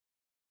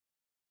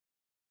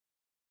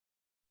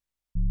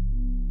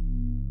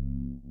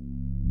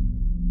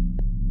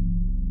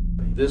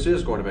This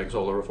is going to make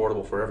solar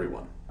affordable for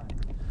everyone.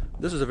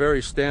 This is a very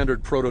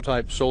standard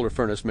prototype solar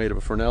furnace made of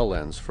a Fresnel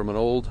lens from an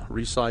old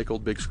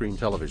recycled big screen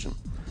television.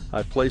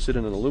 I've placed it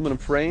in an aluminum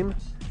frame,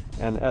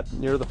 and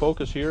near the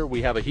focus here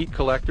we have a heat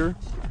collector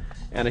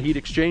and a heat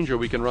exchanger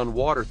we can run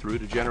water through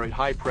to generate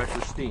high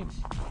pressure steam.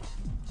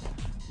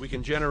 We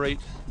can generate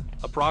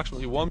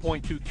approximately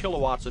 1.2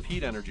 kilowatts of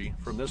heat energy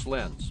from this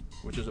lens,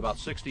 which is about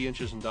 60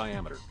 inches in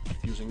diameter,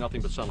 using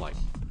nothing but sunlight.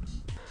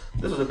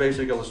 This is a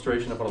basic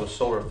illustration of one of the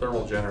solar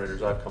thermal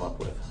generators I've come up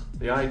with.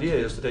 The idea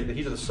is to take the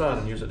heat of the sun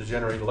and use it to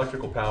generate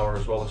electrical power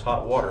as well as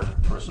hot water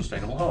for a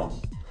sustainable home.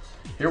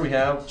 Here we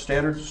have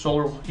standard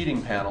solar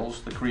heating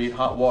panels that create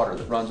hot water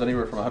that runs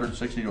anywhere from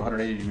 160 to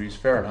 180 degrees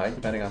Fahrenheit,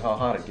 depending on how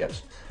hot it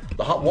gets.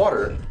 The hot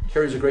water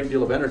carries a great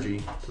deal of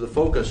energy to the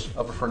focus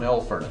of a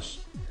Fresnel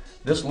furnace.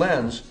 This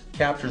lens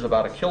captures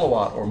about a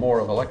kilowatt or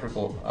more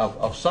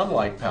of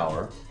sunlight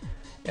power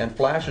and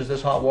flashes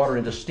this hot water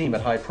into steam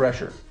at high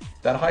pressure.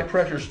 That high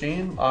pressure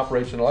steam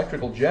operates an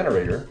electrical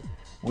generator.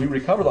 We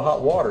recover the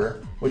hot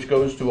water, which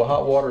goes to a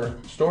hot water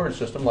storage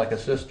system like a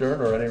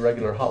cistern or any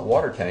regular hot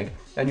water tank,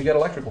 and you get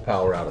electrical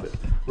power out of it.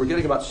 We're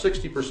getting about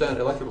 60%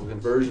 electrical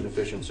conversion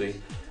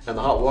efficiency, and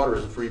the hot water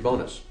is a free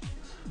bonus.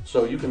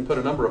 So you can put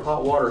a number of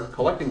hot water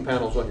collecting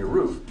panels on your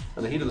roof,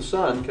 and the heat of the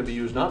sun can be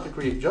used not to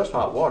create just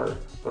hot water,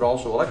 but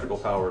also electrical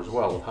power as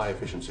well with high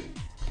efficiency.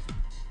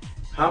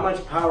 How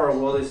much power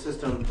will this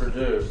system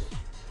produce?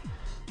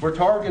 We're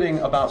targeting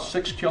about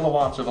 6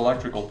 kilowatts of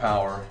electrical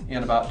power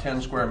in about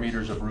 10 square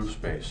meters of roof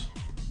space.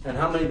 And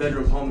how many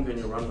bedroom home can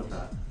you run with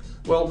that?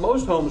 Well,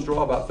 most homes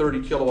draw about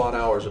 30 kilowatt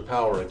hours of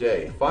power a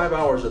day. 5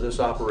 hours of this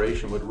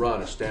operation would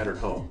run a standard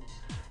home.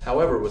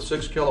 However, with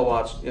 6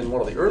 kilowatts in one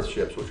of the earth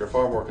ships, which are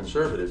far more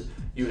conservative,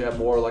 you'd have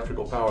more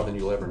electrical power than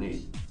you'll ever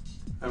need.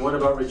 And what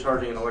about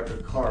recharging an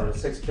electric car? Is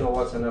 6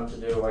 kilowatts enough to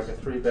do like a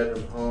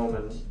 3-bedroom home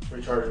and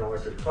recharge an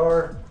electric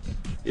car?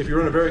 If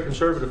you're in a very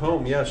conservative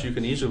home, yes, you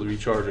can easily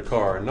recharge a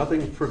car.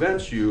 Nothing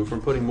prevents you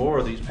from putting more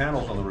of these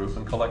panels on the roof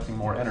and collecting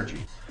more energy.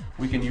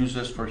 We can use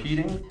this for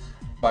heating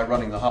by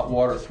running the hot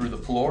water through the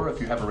floor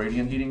if you have a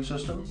radiant heating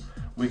system.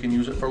 We can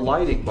use it for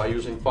lighting by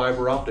using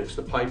fiber optics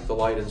to pipe the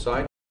light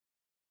inside